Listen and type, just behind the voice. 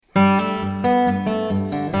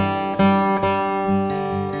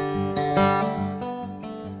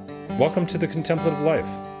Welcome to the Contemplative Life.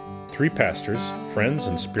 Three pastors, friends,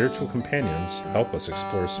 and spiritual companions help us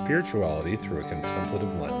explore spirituality through a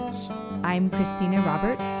contemplative lens. I'm Christina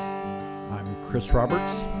Roberts. I'm Chris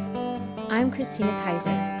Roberts. I'm Christina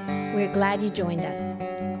Kaiser. We're glad you joined us.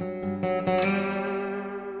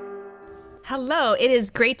 Hello, it is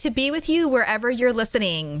great to be with you wherever you're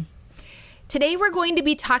listening. Today we're going to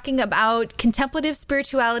be talking about contemplative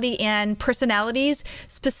spirituality and personalities,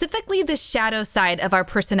 specifically the shadow side of our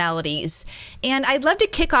personalities. And I'd love to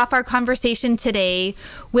kick off our conversation today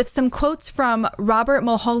with some quotes from Robert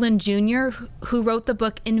Mulholland Jr., who wrote the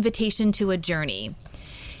book Invitation to a Journey.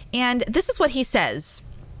 And this is what he says.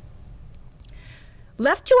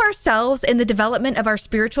 Left to ourselves in the development of our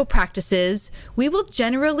spiritual practices, we will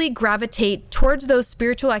generally gravitate towards those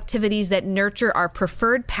spiritual activities that nurture our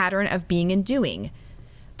preferred pattern of being and doing.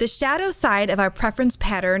 The shadow side of our preference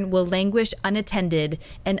pattern will languish unattended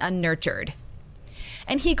and unnurtured.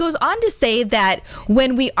 And he goes on to say that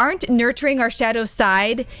when we aren't nurturing our shadow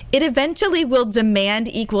side, it eventually will demand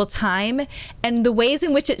equal time, and the ways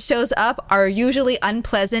in which it shows up are usually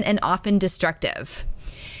unpleasant and often destructive.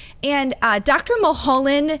 And Dr.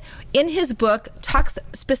 Mulholland, in his book, talks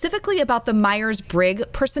specifically about the Myers-Briggs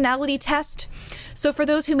personality test. So for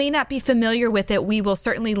those who may not be familiar with it, we will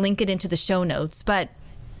certainly link it into the show notes. But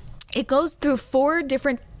it goes through 4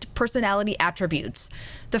 different personality attributes.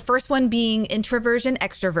 The first one being introversion,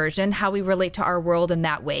 extroversion, how we relate to our world in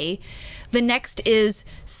that way. The next is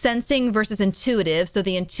sensing versus intuitive. So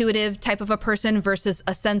the intuitive type of a person versus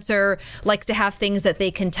a sensor likes to have things that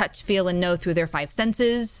they can touch, feel, and know through their 5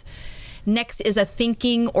 senses. Next is a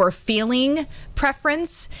thinking or feeling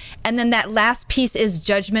preference. And then that last piece is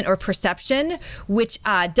judgment or perception, which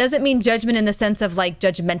doesn't mean judgment in the sense of like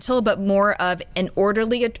judgmental, but more of an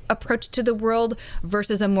orderly approach to the world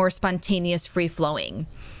versus a more spontaneous, free-flowing.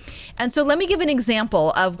 And so let me give an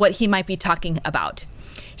example of what he might be talking about.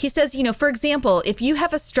 He says, for example, if you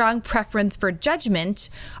have a strong preference for judgment,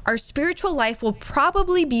 our spiritual life will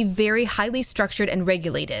probably be very highly structured and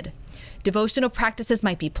regulated. Devotional practices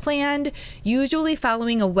might be planned, usually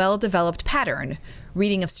following a well-developed pattern.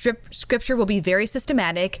 Reading of scripture will be very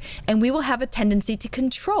systematic, and we will have a tendency to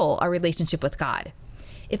control our relationship with God.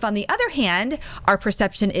 If, on the other hand, our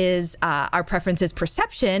preference is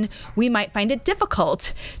perception, we might find it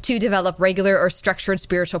difficult to develop regular or structured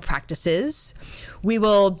spiritual practices. We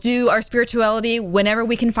will do our spirituality whenever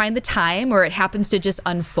we can find the time, or it happens to just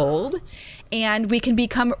unfold. And we can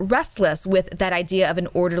become restless with that idea of an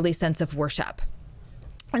orderly sense of worship.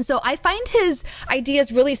 And so I find his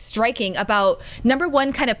ideas really striking about, number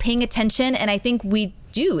one, kind of paying attention. And I think we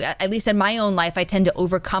do, at least in my own life, I tend to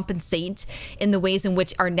overcompensate in the ways in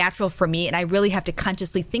which are natural for me. And I really have to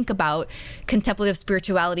consciously think about contemplative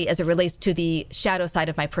spirituality as it relates to the shadow side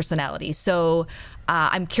of my personality. So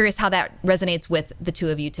I'm curious how that resonates with the two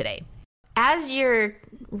of you today. As you're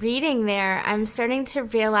reading there, I'm starting to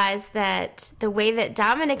realize that the way that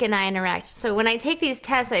Dominic and I interact, so when I take these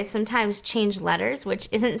tests, I sometimes change letters, which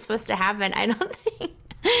isn't supposed to happen, I don't think.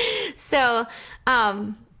 So,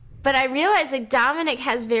 but I realize that Dominic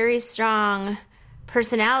has very strong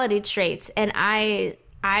personality traits, and I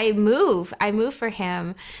move for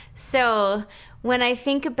him. So when I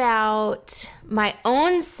think about my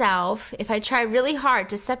own self, if I try really hard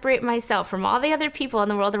to separate myself from all the other people in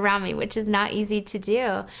the world around me, which is not easy to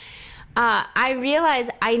do, I realize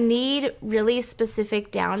I need really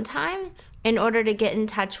specific downtime in order to get in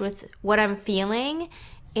touch with what I'm feeling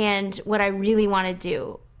and what I really want to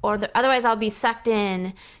do. Otherwise, I'll be sucked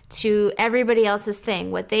in to everybody else's thing,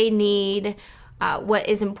 what they need, what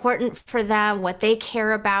is important for them, what they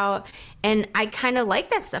care about. And I kind of like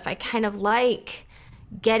that stuff. I kind of like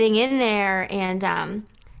getting in there and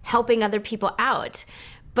helping other people out.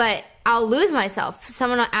 But I'll lose myself.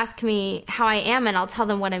 Someone will ask me how I am, and I'll tell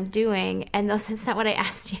them what I'm doing. And they'll say, "That's not what I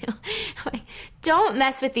asked you." I'm like, don't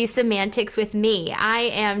mess with these semantics with me. I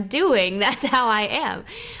am doing. That's how I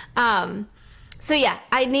am. So yeah,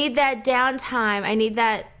 I need that downtime. I need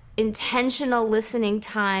that intentional listening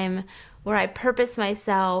time where I purpose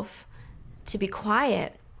myself to be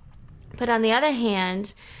quiet. But on the other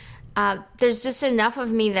hand, there's just enough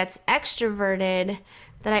of me that's extroverted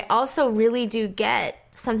that I also really do get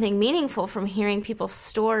something meaningful from hearing people's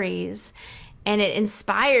stories, and it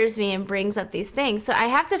inspires me and brings up these things. So I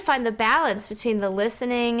have to find the balance between the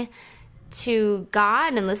listening to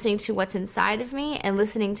God and listening to what's inside of me and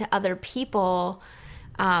listening to other people,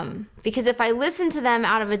 because if I listen to them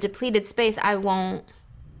out of a depleted space, I won't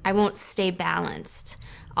stay balanced.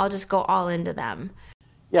 I'll just go all into them.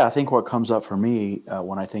 Yeah, I think what comes up for me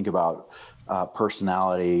when I think about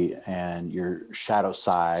personality and your shadow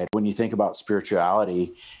side, when you think about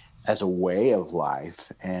spirituality, as a way of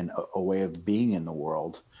life and a way of being in the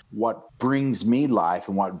world. What brings me life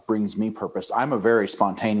and what brings me purpose? I'm a very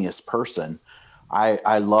spontaneous person.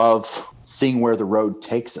 I love seeing where the road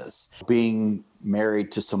takes us. Being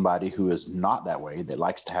married to somebody who is not that way, that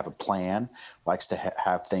likes to have a plan, likes to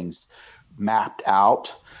have things mapped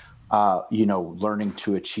out, learning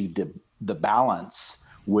to achieve the balance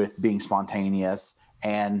with being spontaneous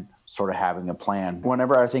and sort of having a plan.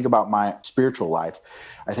 Whenever I think about my spiritual life,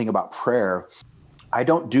 I think about prayer. I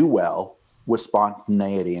don't do well with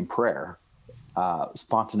spontaneity in prayer.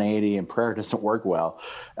 Spontaneity in prayer doesn't work well.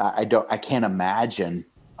 I can't imagine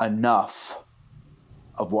enough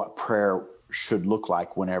of what prayer should look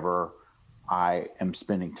like whenever I am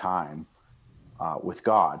spending time with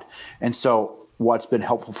God. And so what's been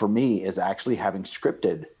helpful for me is actually having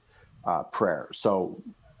scripted prayer. So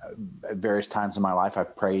at various times in my life,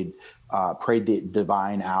 I've prayed the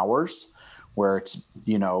divine hours, where it's,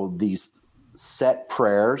 these set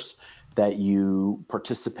prayers that you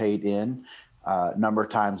participate in a number of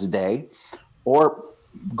times a day, or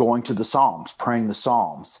going to the Psalms, praying the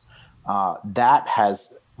Psalms. That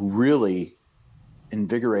has really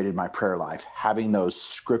invigorated my prayer life, having those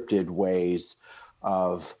scripted ways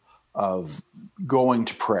of going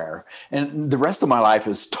to prayer. And the rest of my life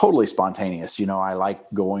is totally spontaneous. I like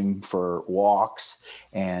going for walks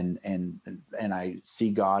and I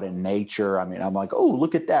see God in nature. I mean, I'm like, oh,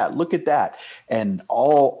 look at that. And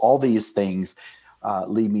all these things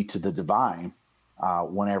lead me to the divine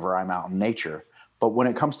whenever I'm out in nature. But when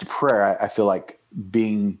it comes to prayer, I feel like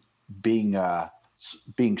being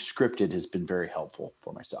scripted has been very helpful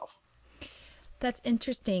for myself. That's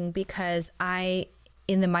interesting, because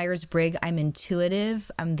in the Myers-Briggs, I'm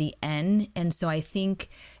intuitive, I'm the N. And so I think,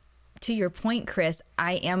 to your point, Chris,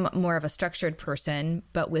 I am more of a structured person,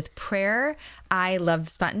 but with prayer, I love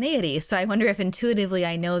spontaneity. So I wonder if intuitively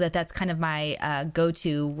I know that that's kind of my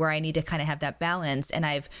go-to, where I need to kind of have that balance. And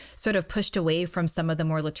I've sort of pushed away from some of the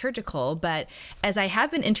more liturgical. But as I have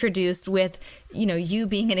been introduced with, you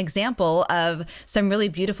being an example of some really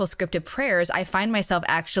beautiful scripted prayers, I find myself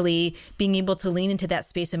actually being able to lean into that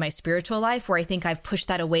space in my spiritual life, where I think I've pushed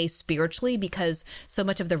that away spiritually, because so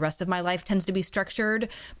much of the rest of my life tends to be structured.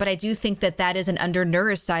 But I do think that is an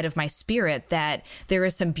undernourished side of my spirit, that there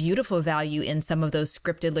is some beautiful value in some of those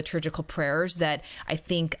scripted liturgical prayers that I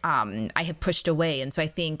think I have pushed away. And so I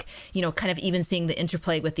think, kind of even seeing the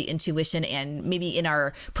interplay with the intuition, and maybe in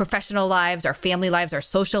our professional lives, our family lives, our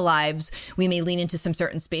social lives, we may lean into some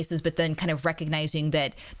certain spaces, but then kind of recognizing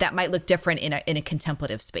that might look different in a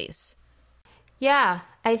contemplative space. Yeah,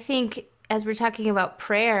 I think as we're talking about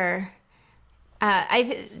prayer,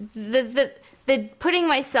 the putting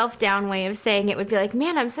myself down way of saying it would be like,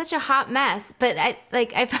 man, I'm such a hot mess. But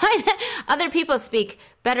I find that other people speak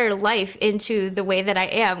better life into the way that I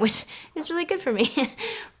am, which is really good for me.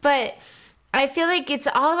 But I feel like it's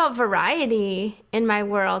all about variety in my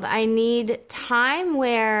world. I need time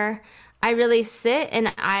where I really sit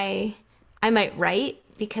and I might write,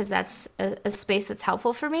 because that's a space that's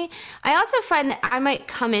helpful for me. I also find that I might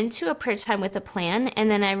come into a prayer time with a plan,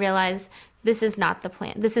 and then I realize this is not the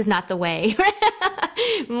plan. This is not the way.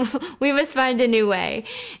 We must find a new way.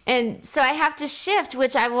 And so I have to shift,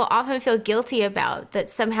 which I will often feel guilty about, that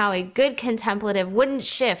somehow a good contemplative wouldn't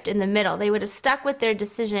shift in the middle. They would have stuck with their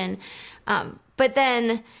decision. But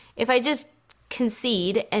then if I just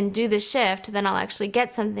concede and do the shift, then I'll actually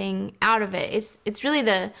get something out of it. It's really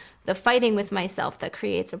the fighting with myself that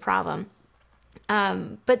creates a problem.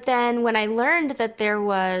 But then when I learned that there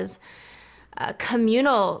was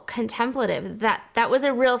communal contemplative, that was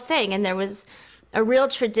a real thing, and there was a real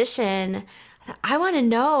tradition, I want to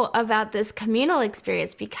know about this communal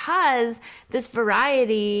experience, because this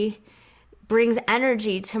variety brings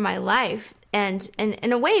energy to my life. And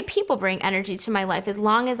in a way, people bring energy to my life as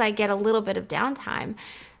long as I get a little bit of downtime.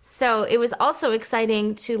 So it was also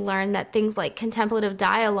exciting to learn that things like contemplative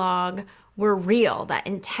dialogue were real, that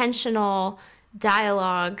intentional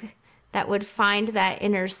dialogue that would find that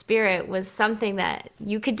inner spirit was something that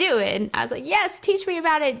you could do. And I was like, yes, teach me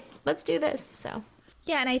about it. Let's do this. So.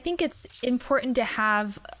 Yeah, and I think it's important to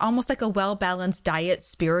have almost like a well-balanced diet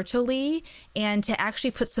spiritually, and to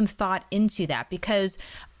actually put some thought into that, because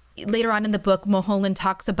later on in the book, Mulholland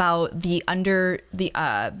talks about the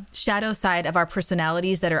shadow side of our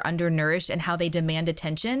personalities that are undernourished and how they demand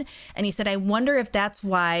attention. And he said, I wonder if that's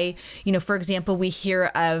why, for example, we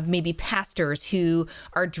hear of maybe pastors who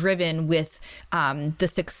are driven with the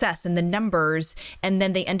success and the numbers, and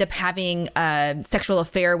then they end up having a sexual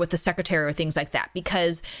affair with the secretary or things like that,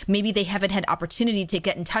 because maybe they haven't had opportunity to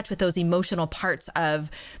get in touch with those emotional parts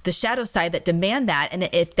of the shadow side that demand that. And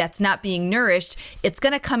if that's not being nourished, it's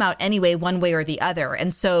going to come come out anyway, one way or the other.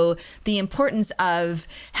 And so the importance of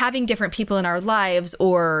having different people in our lives,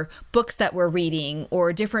 or books that we're reading,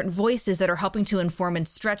 or different voices that are helping to inform and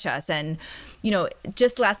stretch us. And,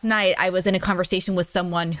 just last night I was in a conversation with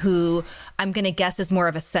someone who I'm going to guess is more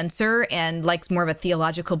of a censor and likes more of a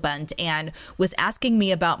theological bent, and was asking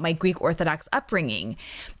me about my Greek Orthodox upbringing.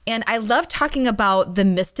 And I love talking about the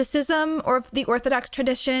mysticism of the Orthodox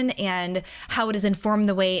tradition and how it has informed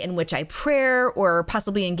the way in which I pray or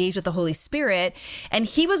possibly engage with the Holy Spirit. And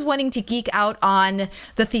he was wanting to geek out on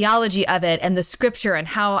the theology of it and the scripture and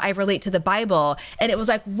how I relate to the Bible. And it was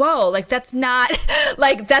like, whoa, like that's not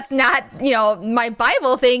my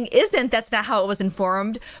Bible thing that's not how it was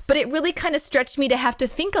informed. But it really kind of stretched me to have to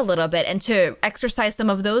think a little bit and to exercise some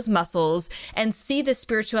of those muscles and see the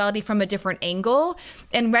spirituality from a different angle,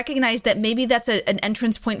 and recognize that maybe that's an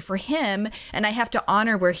entrance point for him, and I have to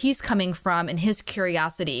honor where he's coming from and his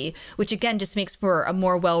curiosity, which again just makes for a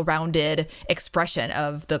more well-rounded expression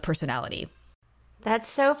of the personality. That's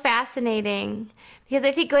so fascinating, because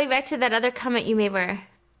I think going back to that other comment you made where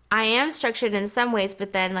I am structured in some ways,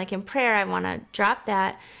 but then like in prayer I want to drop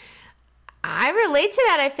that. I relate to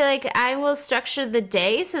that. I feel like I will structure the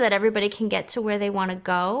day so that everybody can get to where they want to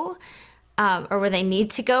go. Or where they need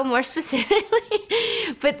to go more specifically.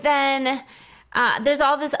 But then there's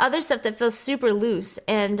all this other stuff that feels super loose.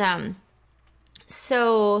 And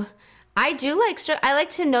so I do I like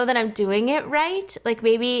to know that I'm doing it right. Like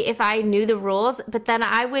maybe if I knew the rules, but then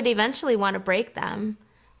I would eventually want to break them.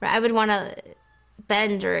 Right? I would want to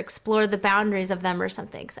bend or explore the boundaries of them or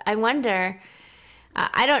something. So I wonder,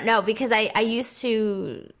 I don't know, because I used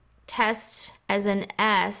to test as an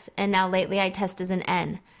S, and now lately I test as an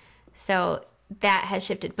N. So that has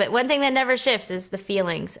shifted. But one thing that never shifts is the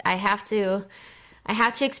feelings. I have to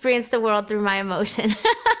experience the world through my emotion.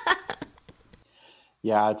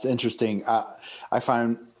 Yeah, it's interesting. I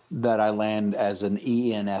find that I land as an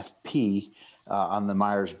ENFP on the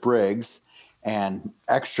Myers-Briggs, and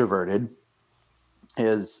extroverted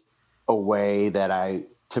is a way that I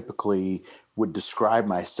typically would describe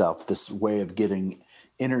myself, this way of getting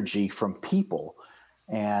energy from people.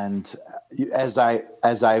 And as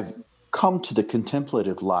I've come to the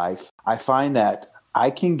contemplative life, I find that I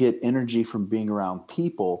can get energy from being around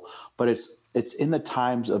people, but it's in the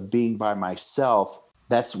times of being by myself.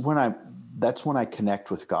 That's when I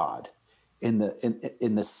connect with God in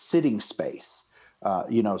the sitting space.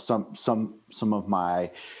 Some of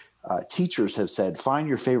my teachers have said, find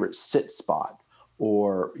your favorite sit spot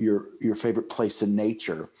or your favorite place in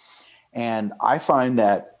nature. And I find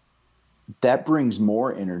that brings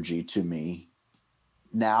more energy to me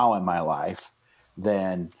now in my life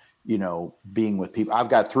than, being with people. I've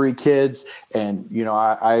got 3 kids, and,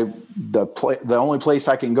 the only place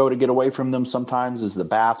I can go to get away from them sometimes is the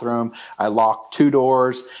bathroom. I lock 2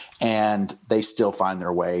 doors, and they still find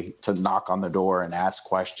their way to knock on the door and ask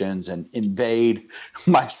questions and invade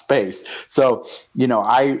my space. So,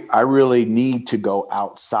 I really need to go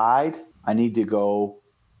outside. I need to go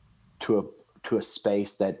to a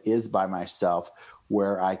space that is by myself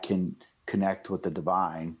where I can connect with the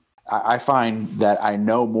divine. I find that I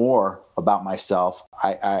know more about myself.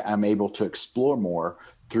 I'm able to explore more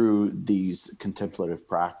through these contemplative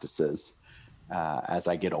practices as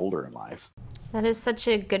I get older in life. That is such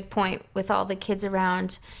a good point with all the kids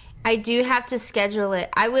around. I do have to schedule it.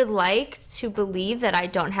 I would like to believe that I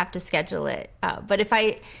don't have to schedule it. But if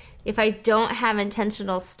I don't have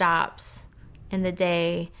intentional stops in the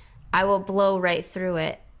day, I will blow right through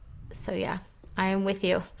it. So yeah, I am with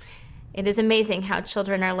you. It is amazing how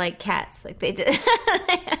children are like cats. Like they just,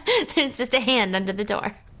 there's just a hand under the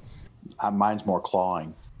door. Mine's more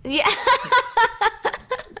clawing. Yeah.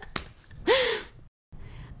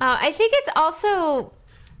 I think it's also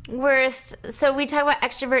so we talk about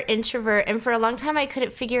extrovert, introvert, and for a long time I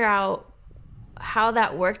couldn't figure out how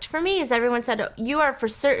that worked for me, as everyone said, you are for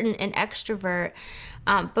certain an extrovert.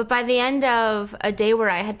 But by the end of a day where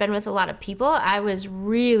I had been with a lot of people, I was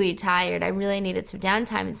really tired. I really needed some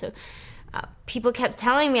downtime. And so people kept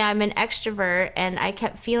telling me I'm an extrovert, and I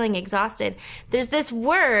kept feeling exhausted. There's this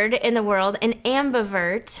word in the world, an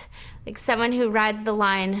ambivert, like someone who rides the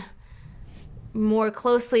line more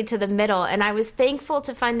closely to the middle. And I was thankful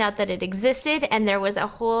to find out that it existed, and there was a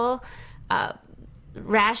whole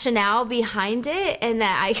rationale behind it, and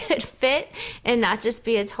that I could fit and not just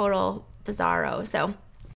be a total bizarro.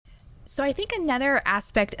 So I think another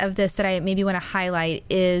aspect of this that I maybe want to highlight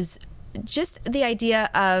is just the idea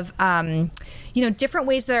of, different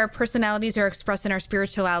ways that our personalities are expressed in our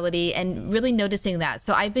spirituality and really noticing that.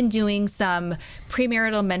 So I've been doing some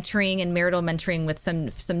premarital mentoring and marital mentoring with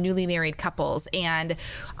some newly married couples. And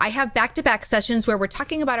I have back-to-back sessions where we're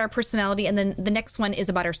talking about our personality, and then the next one is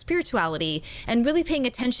about our spirituality, and really paying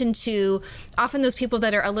attention to often those people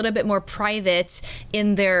that are a little bit more private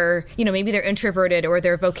in their, maybe they're introverted or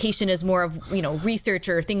their vocation is more of, research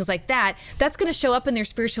or things like that. That's going to show up in their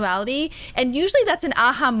spirituality. And usually that's an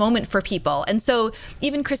aha moment for people. And so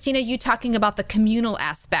even Christina, you talking about the communal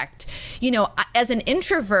aspect, as an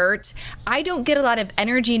introvert, I don't get a lot of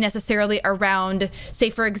energy necessarily around, say,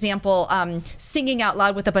 for example, singing out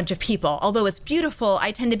loud with a bunch of people. Although it's beautiful,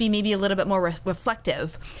 I tend to be maybe a little bit more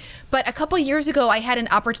reflective. But a couple years ago, I had an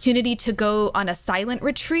opportunity to go on a silent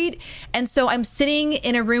retreat. And so I'm sitting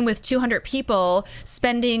in a room with 200 people,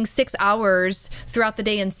 spending 6 hours throughout the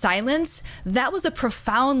day in silence. That was a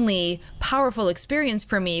profoundly powerful experience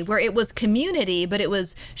for me, where it was community, but it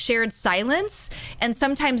was shared silence. And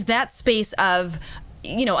sometimes that space of,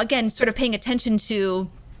 again, sort of paying attention to,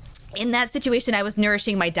 in that situation, I was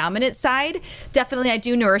nourishing my dominant side. Definitely, I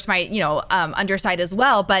do nourish my, underside as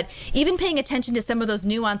well. But even paying attention to some of those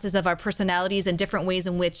nuances of our personalities and different ways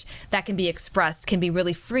in which that can be expressed can be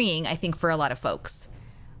really freeing, I think, for a lot of folks.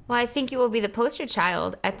 Well, I think you will be the poster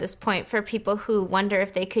child at this point for people who wonder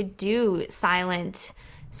if they could do silent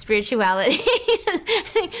spirituality. I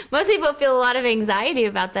think most people feel a lot of anxiety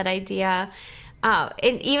about that idea.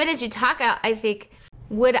 And even as you talk, I think,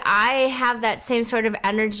 would I have that same sort of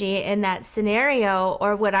energy in that scenario,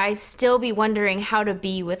 or would I still be wondering how to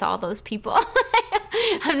be with all those people?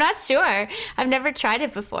 I'm not sure. I've never tried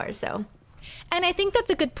it before, so. And I think that's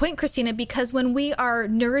a good point, Christina, because when we are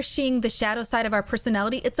nourishing the shadow side of our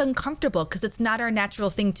personality, it's uncomfortable because it's not our natural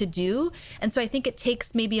thing to do. And so I think it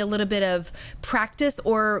takes maybe a little bit of practice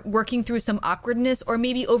or working through some awkwardness, or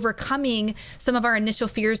maybe overcoming some of our initial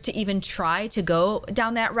fears to even try to go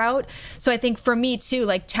down that route. So I think for me too,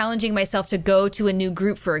 like challenging myself to go to a new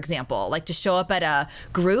group, for example, like to show up at a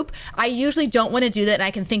group, I usually don't want to do that. And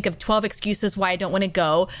I can think of 12 excuses why I don't want to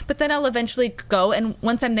go, but then I'll eventually go. And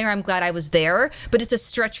once I'm there, I'm glad I was there. But it's a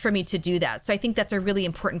stretch for me to do that. So I think that's a really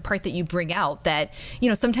important part that you bring out, that,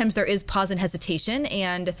 sometimes there is pause and hesitation,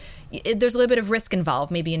 and there's a little bit of risk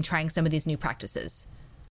involved maybe in trying some of these new practices.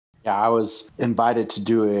 Yeah, I was invited to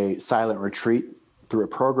do a silent retreat through a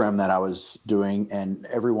program that I was doing, and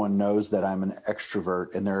everyone knows that I'm an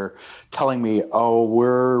extrovert, and they're telling me, oh,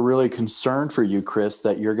 we're really concerned for you, Chris,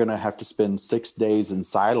 that you're going to have to spend 6 days in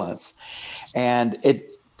silence. And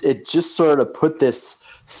it just sort of put this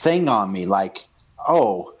thing on me, like,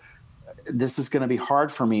 oh, this is going to be hard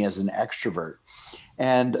for me as an extrovert.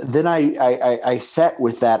 And then I sat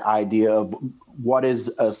with that idea of what is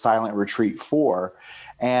a silent retreat for,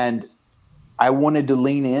 and I wanted to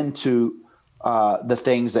lean into the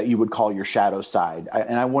things that you would call your shadow side,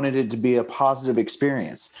 and I wanted it to be a positive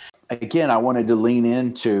experience. Again, I wanted to lean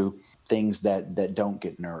into things that don't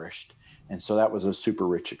get nourished, and so that was a super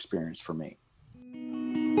rich experience for me.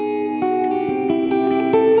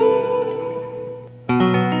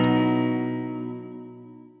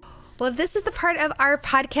 Well, this is the part of our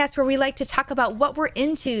podcast where we like to talk about what we're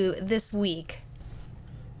into this week.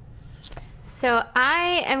 So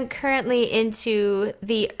I am currently into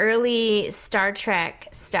the early Star Trek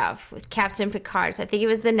stuff with Captain Picard. So I think it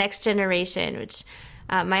was The Next Generation, which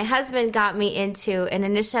my husband got me into. And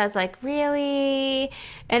initially I was like, really?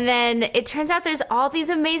 And then it turns out there's all these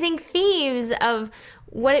amazing themes of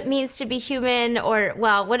what it means to be human, or,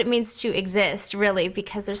 well, what it means to exist, really,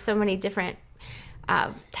 because there's so many different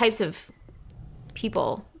types of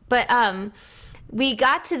people. But we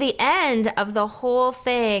got to the end of the whole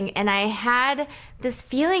thing, and I had this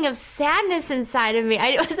feeling of sadness inside of me.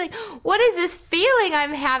 I was like, what is this feeling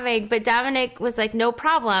I'm having? But Dominic was like, no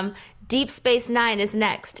problem. Deep Space Nine is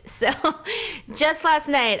next. So just last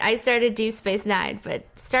night, I started Deep Space Nine, but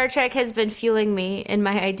Star Trek has been fueling me in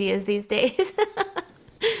my ideas these days.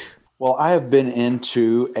 Well, I have been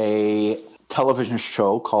into a television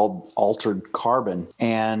show called Altered Carbon,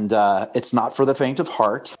 and it's not for the faint of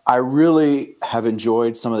heart. I really have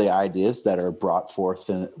enjoyed some of the ideas that are brought forth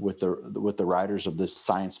with the writers of this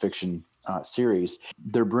science fiction series.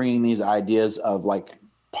 They're bringing these ideas of like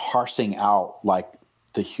parsing out like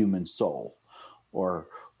the human soul, or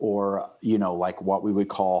like what we would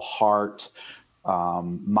call heart,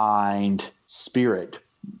 mind, spirit.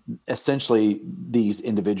 Essentially, these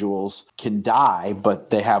individuals can die,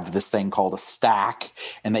 but they have this thing called a stack,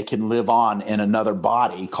 and they can live on in another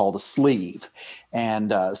body called a sleeve.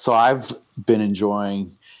 And so I've been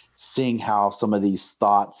enjoying seeing how some of these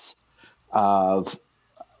thoughts of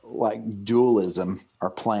like dualism are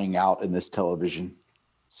playing out in this television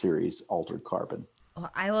series, Altered Carbon. Well,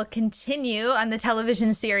 I will continue on the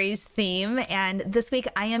television series theme. And this week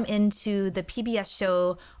I am into the PBS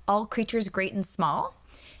show All Creatures Great and Small.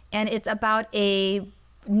 And it's about a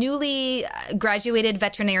newly graduated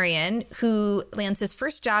veterinarian who lands his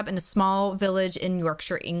first job in a small village in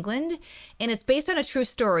Yorkshire, England. And it's based on a true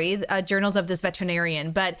story, Journals of this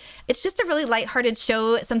Veterinarian. But it's just a really lighthearted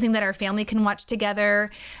show, something that our family can watch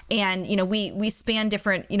together. And, you know, we span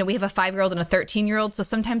different, you know, we have a 5-year-old and a 13-year-old. So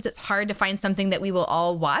sometimes it's hard to find something that we will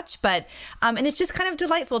all watch. But, and it's just kind of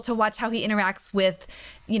delightful to watch how he interacts with,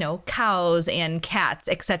 you know, cows and cats,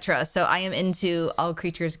 etc. So I am into All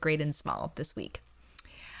Creatures Great and Small this week.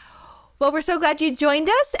 Well, we're so glad you joined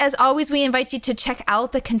us. As always, we invite you to check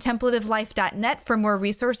out thecontemplativelife.net for more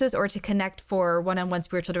resources or to connect for one-on-one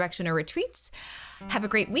spiritual direction or retreats. Have a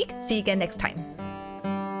great week. See you again next time.